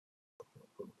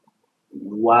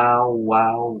Wow,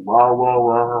 wow, wow, wow,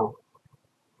 wow.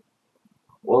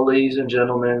 Well, ladies and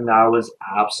gentlemen, that was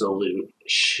absolute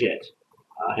shit.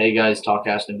 Hey guys,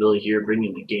 TalkAstonVilla here,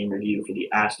 bringing the game review for the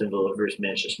Aston Villa versus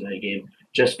Manchester United game.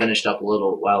 Just finished up a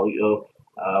little while ago.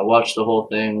 Watched the whole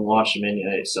thing, watched the Man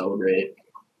United celebrate.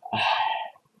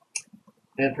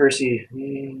 And Persie,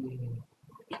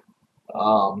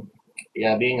 um,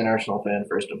 yeah, being an Arsenal fan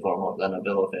first and foremost, then a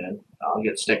Villa fan. I'll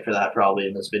get stick for that probably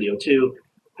in this video too,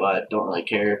 but don't really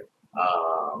care.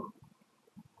 Um,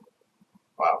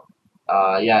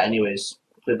 Wow. Yeah, anyways,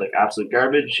 played like absolute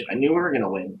garbage. I knew we were going to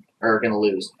win, or going to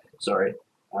lose. Sorry.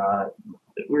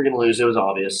 If we were going to lose, it was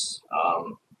obvious.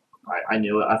 I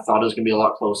knew it. I thought it was going to be a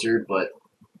lot closer, but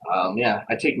yeah,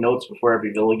 I take notes before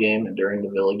every Villa game and during the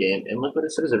Villa game. And look what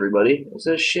it says, everybody. It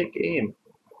says shit game.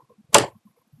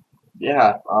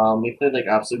 Yeah, we played like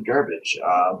absolute garbage.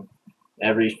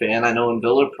 Every fan I know in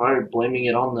Villa probably blaming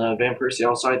it on the Van Persie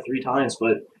offside 3 times,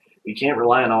 but we can't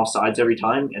rely on all sides every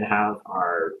time and have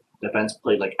our defense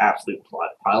played like absolute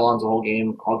pylons the whole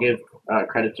game. I'll give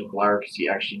credit to Blair because he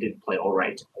actually did play all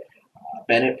right.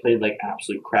 Bennett played like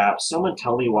absolute crap. Someone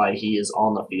tell me why he is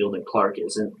on the field and Clark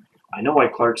isn't. I know why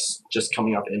Clark's just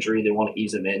coming off injury. They want to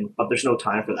ease him in, but there's no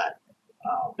time for that.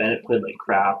 Bennett played like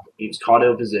crap. He was caught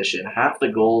out of position. Half the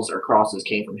goals or crosses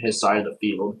came from his side of the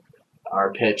field,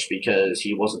 our pitch, because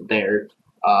he wasn't there.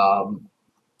 Um,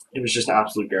 it was just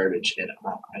absolute garbage, and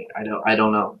I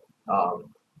don't know.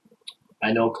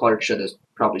 I know Clark should have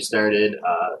probably started.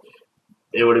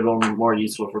 It would have been more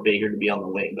useful for Baker to be on the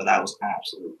wing, but that was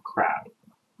absolute crap.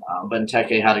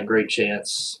 Benteke had a great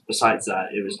chance. Besides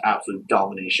that, it was absolute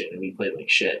domination, and we played like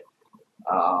shit.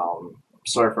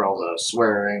 Sorry for all the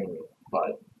swearing,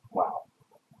 but wow.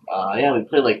 Yeah, we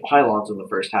played like pylons in the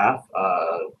first half.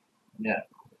 Yeah,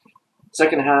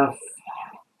 second half,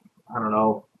 I don't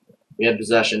know. We had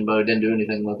possession, but we didn't do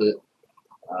anything with it.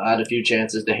 I had a few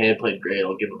chances. De Gea played great.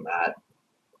 I'll give him that.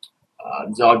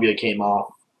 Zogbia came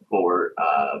off for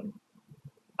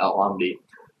El,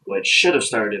 which should have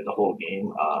started the whole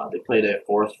game. They played a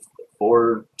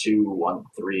 4-2-1-3,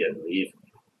 I believe,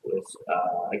 with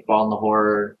like Ball in the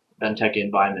Horror, Benteke,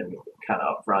 and Vyman kind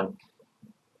of up front.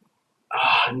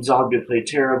 Zogbia played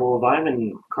terrible.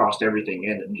 Vyman crossed everything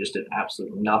in and just did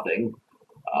absolutely nothing.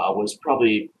 Was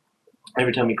probably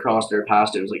every time he crossed or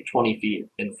passed, it was like 20 feet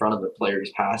in front of the player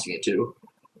he's passing it to.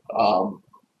 Um,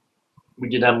 we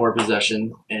did have more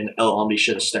possession, and El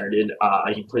should have started.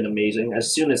 He played amazing.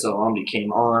 As soon as El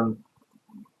came on,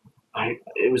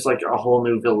 it was like a whole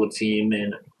new Villa team,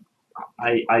 and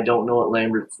I don't know what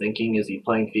Lambert's thinking. Is he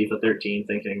playing FIFA 13,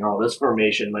 thinking, oh, this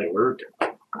formation might work?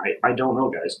 I don't know,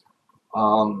 guys.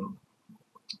 Um,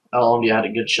 El had a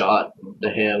good shot. De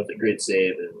Gea with a great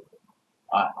save, and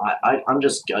I'm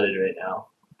just gutted right now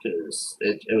because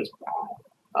it was bad.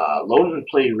 Loden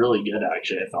played really good,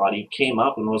 actually. I thought he came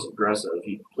up and was aggressive.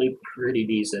 He played pretty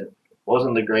decent.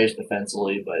 Wasn't the greatest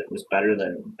defensively, but it was better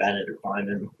than Bennett or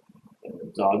Vyman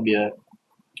and Zogbia.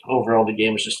 Overall, the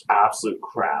game was just absolute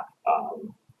crap.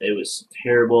 It was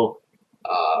terrible.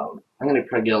 I'm going to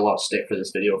probably get a lot of stick for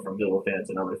this video from Villa fans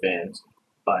and other fans,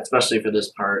 but especially for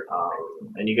this part.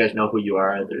 And you guys know who you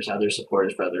are. There's other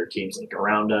supporters for other teams like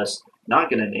around us. Not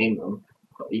going to name them,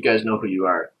 but you guys know who you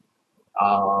are.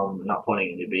 Not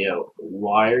pointing anybody out.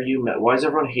 Why is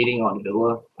everyone hating on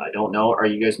Villa? I don't know. Are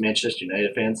you guys Manchester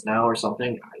United fans now or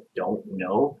something? I don't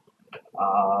know.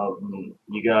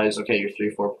 You guys, okay, you're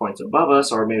 3, 4 points above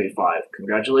us, or maybe 5.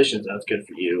 Congratulations, that's good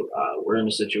for you. We're in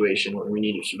a situation where we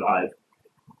need to survive.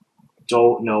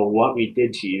 Don't know what we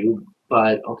did to you,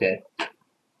 but okay.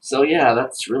 So yeah,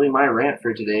 that's really my rant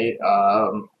for today.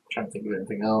 Trying to think of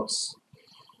anything else.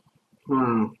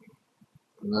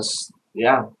 Unless,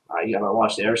 yeah, I gotta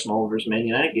watch the Arsenal versus Man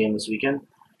United game this weekend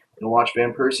and watch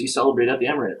Van Persie celebrate at the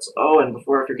Emirates. Oh, and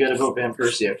before I forget about Van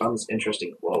Persie, I found this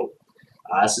interesting quote.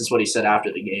 This is what he said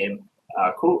after the game.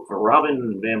 Quote for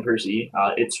Robin Van Persie,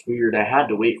 it's weird I had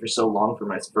to wait for so long for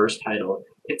my first title.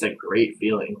 It's a great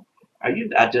feeling. Are you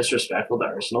that disrespectful to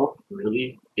Arsenal?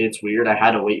 Really? It's weird I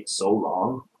had to wait so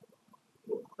long.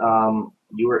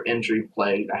 You were injury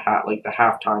plagued like the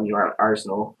half time you were at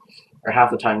Arsenal, or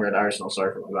half the time you're at Arsenal.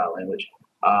 Sorry for my bad language.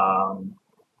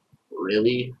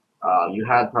 Really? You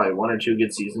had probably 1 or 2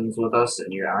 good seasons with us,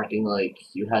 and you're acting like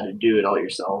you had to do it all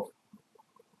yourself.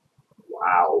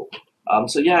 Wow.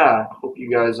 So yeah, hope you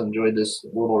guys enjoyed this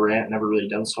little rant. Never really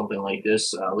done something like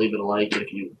this. Leave it a like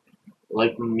if you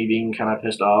like me being kind of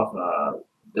pissed off.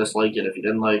 Dislike it if you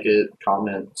didn't like it.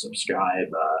 Comment, subscribe.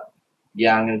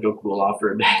 Yeah, I'm gonna go cool off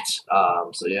for a bit.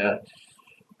 So yeah,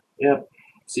 yep.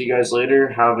 See you guys later.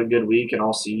 Have a good week, and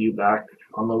I'll see you back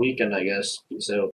on the weekend, I guess. Peace out.